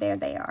 Oh, there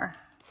they are.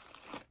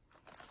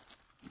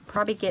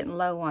 Probably getting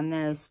low on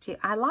those too.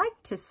 I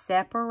like to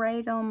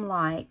separate them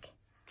like,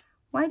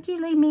 why'd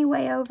you leave me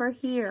way over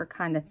here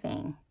kind of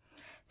thing.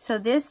 So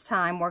this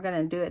time we're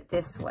gonna do it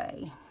this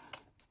way.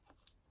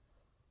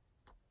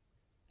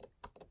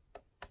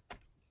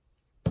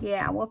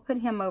 Yeah, we'll put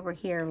him over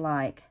here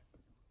like,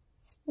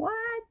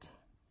 what?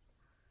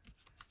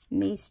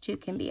 And these two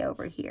can be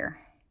over here.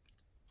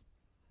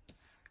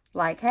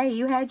 Like, hey,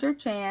 you had your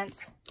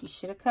chance. You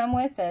should have come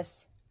with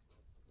us.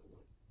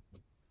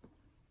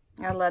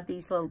 I love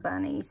these little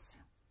bunnies.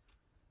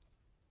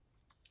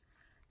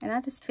 And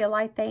I just feel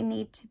like they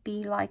need to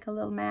be like a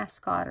little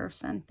mascot or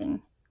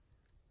something.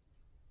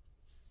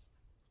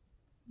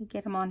 You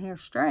get them on here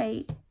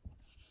straight.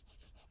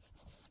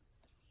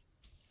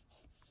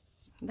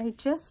 They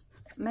just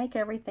make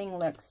everything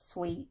look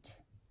sweet.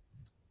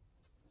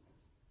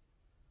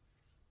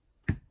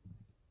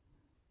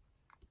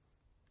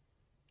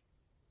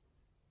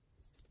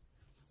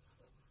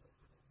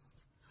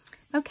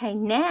 Okay,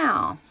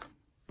 now,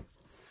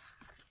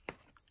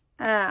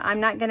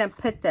 I'm not going to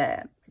put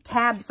the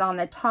tabs on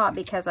the top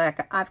because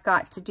I've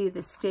got to do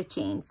the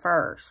stitching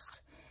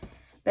first.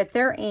 But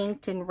they're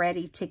inked and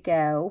ready to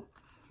go.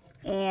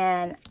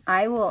 And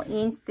I will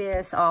ink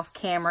this off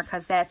camera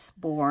because that's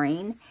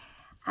boring.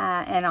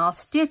 And I'll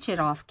stitch it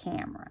off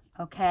camera,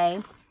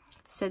 okay?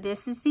 So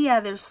this is the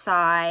other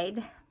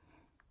side.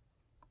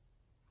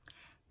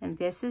 And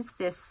this is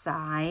this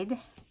side,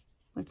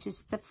 which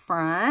is the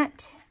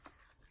front.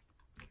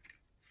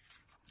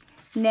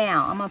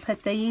 Now, I'm going to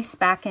put these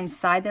back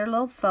inside their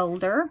little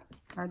folder,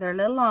 or their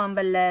little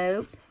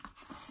envelope.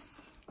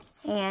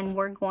 And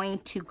we're going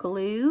to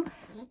glue.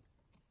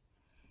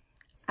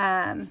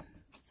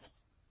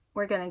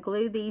 We're going to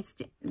glue these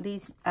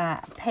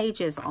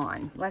pages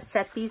on. Let's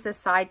set these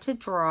aside to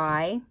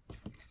dry.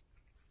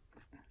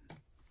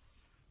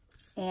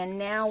 And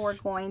now we're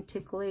going to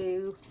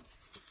glue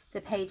the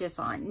pages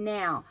on.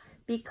 Now,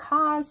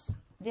 because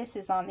this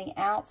is on the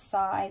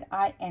outside,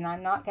 and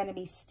I'm not going to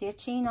be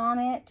stitching on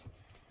it,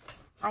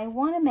 I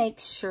want to make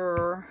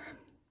sure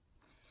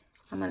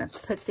I'm going to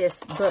put this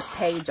book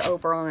page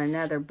over on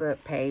another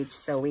book page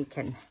so we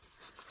can,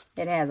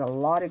 it has a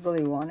lot of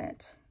glue on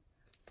it.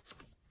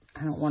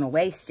 I don't want to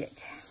waste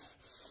it.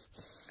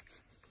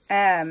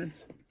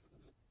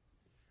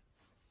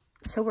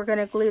 So we're going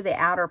to glue the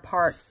outer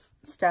part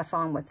stuff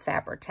on with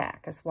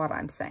Fabri-Tac is what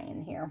I'm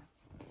saying here.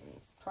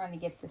 Trying to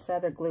get this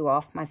other glue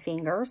off my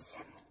fingers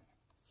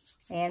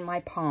and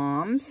my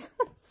palms.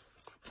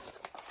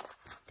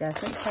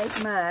 Doesn't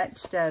take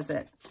much, does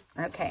it?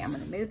 Okay, I'm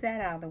going to move that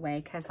out of the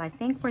way because I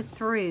think we're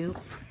through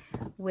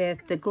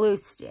with the glue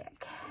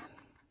stick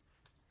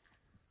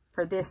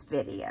for this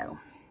video.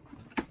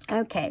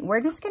 Okay,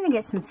 we're just going to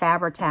get some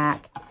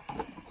Fabri-Tac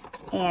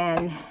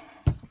and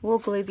we'll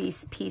glue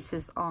these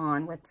pieces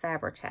on with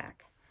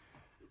Fabri-Tac.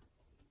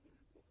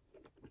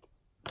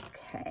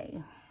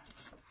 Okay,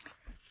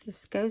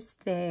 this goes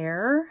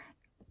there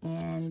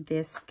and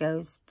this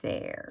goes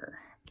there.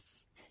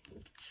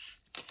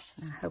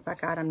 I hope I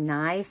got them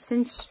nice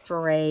and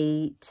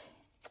straight.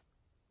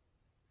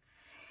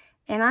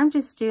 And I'm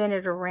just doing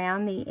it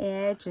around the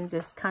edge and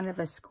just kind of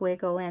a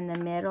squiggle in the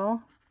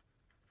middle,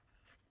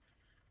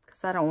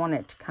 because I don't want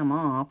it to come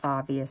off,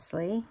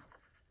 obviously.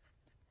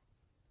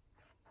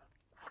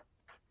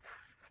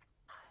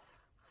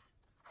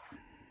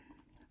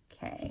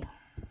 Okay.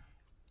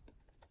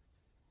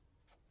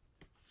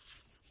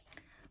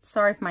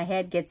 Sorry if my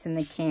head gets in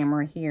the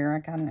camera here. I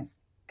kind of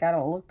got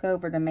to look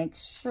over to make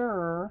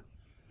sure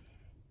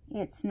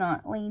it's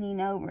not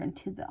leaning over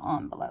into the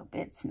envelope.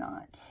 It's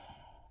not.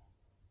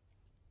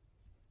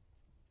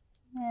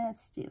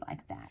 Let's do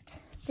like that.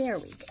 There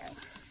we go.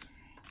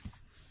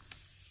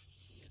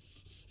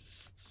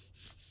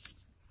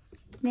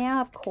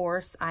 Now, of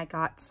course, I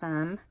got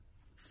some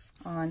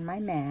on my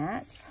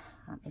mat.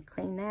 Let me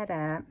clean that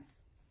up.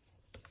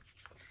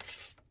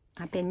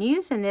 I've been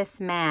using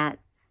this mat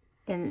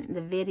in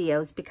the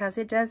videos because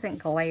it doesn't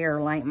glare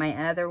like my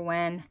other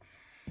one.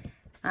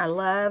 I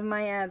love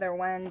my other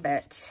one,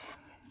 but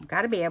I've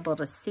got to be able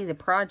to see the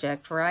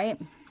project,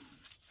 right?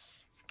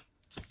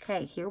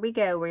 Okay, here we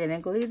go. We're going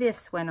to glue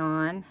this one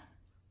on.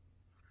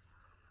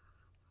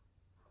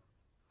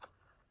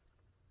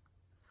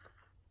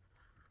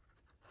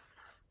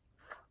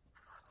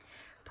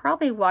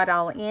 Probably what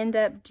I'll end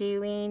up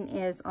doing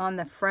is on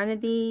the front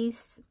of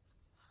these,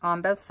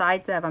 on both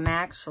sides of them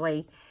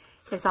actually,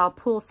 is I'll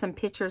pull some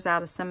pictures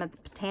out of some of the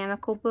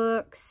botanical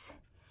books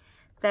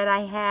that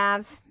I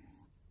have.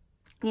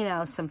 You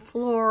know, some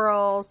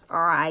florals,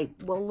 or I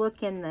will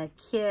look in the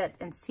kit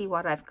and see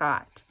what I've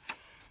got.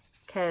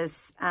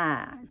 Because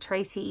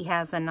Tracy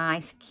has a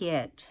nice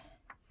kit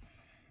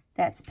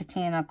that's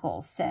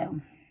botanical,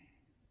 so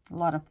a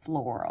lot of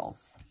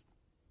florals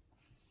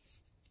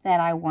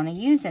that I want to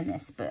use in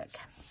this book.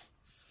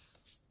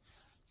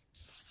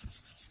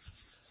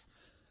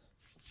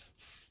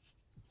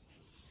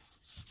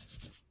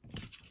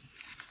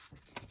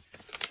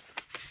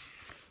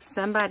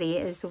 Somebody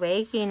is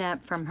waking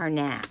up from her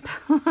nap.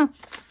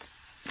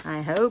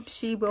 I hope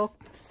she will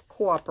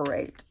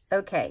cooperate.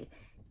 Okay,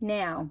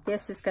 now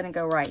this is going to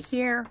go right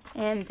here,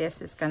 and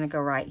this is going to go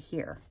right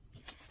here.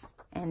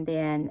 And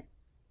then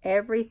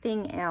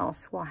everything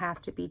else will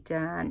have to be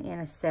done in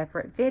a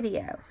separate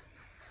video.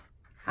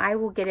 I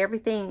will get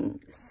everything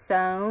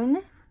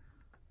sewn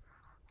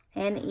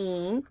and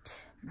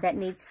inked that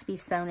needs to be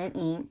sewn and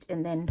inked,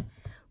 and then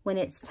when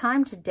it's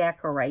time to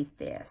decorate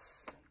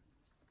this,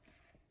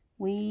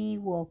 we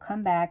will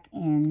come back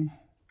and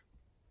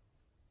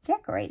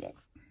decorate it.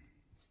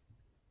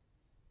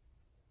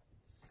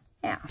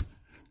 Now,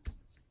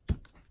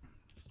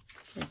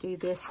 we'll do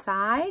this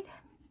side.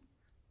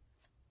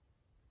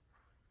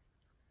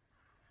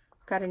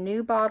 Got a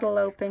new bottle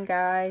open,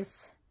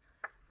 guys.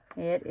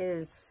 It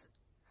is,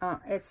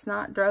 it's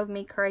not drove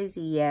me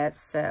crazy yet,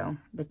 so,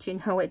 but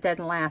you know it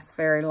doesn't last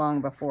very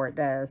long before it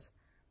does.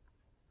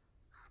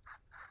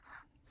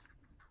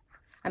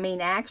 I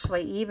mean,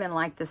 actually, even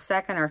like the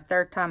second or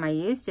third time I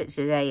used it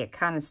today, it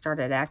kind of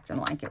started acting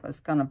like it was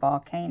going to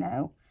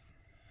volcano.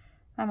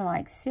 I'm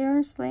like,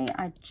 seriously?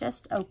 I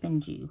just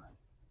opened you.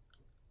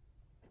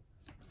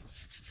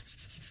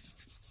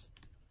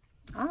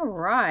 All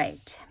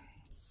right.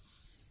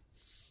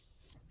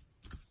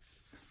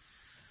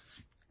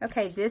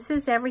 Okay, this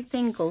is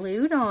everything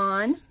glued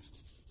on.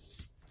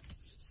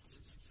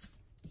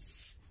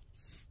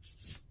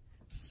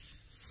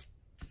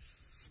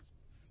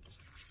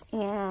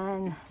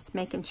 And it's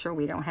making sure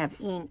we don't have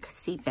ink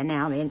seeping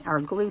out,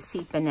 or glue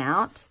seeping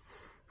out.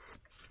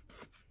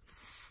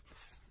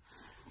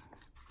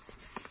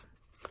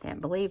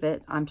 Can't believe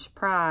it. I'm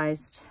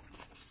surprised.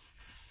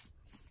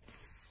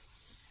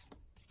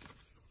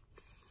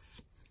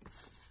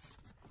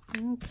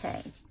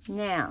 Okay,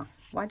 now,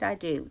 what did I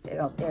do?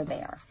 Oh, there they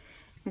are.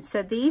 And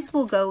so these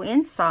will go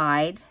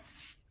inside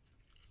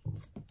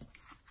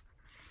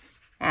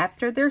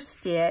after they're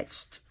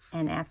stitched,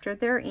 and after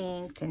they're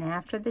inked, and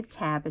after the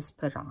tab is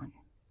put on.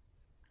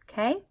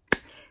 Okay?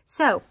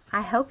 So,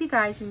 I hope you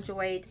guys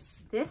enjoyed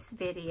this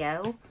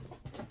video.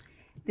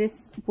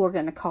 We're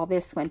going to call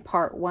this one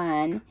part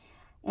 1,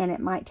 and it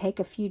might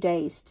take a few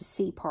days to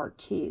see part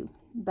 2.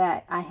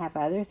 But I have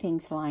other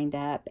things lined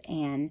up,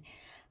 and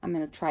I'm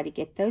going to try to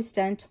get those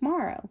done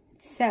tomorrow.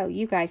 So,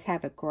 you guys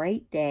have a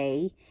great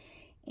day,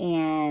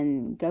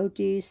 and go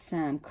do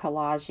some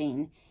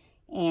collaging,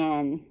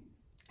 and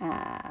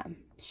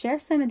share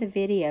some of the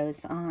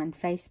videos on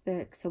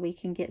Facebook so we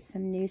can get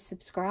some new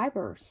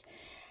subscribers.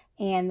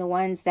 And the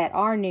ones that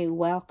are new,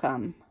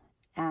 welcome.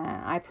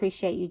 I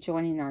appreciate you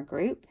joining our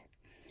group.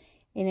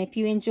 And if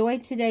you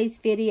enjoyed today's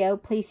video,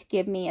 please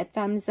give me a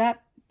thumbs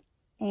up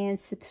and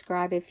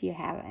subscribe if you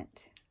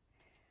haven't.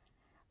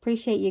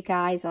 Appreciate you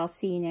guys. I'll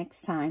see you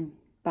next time.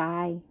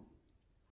 Bye.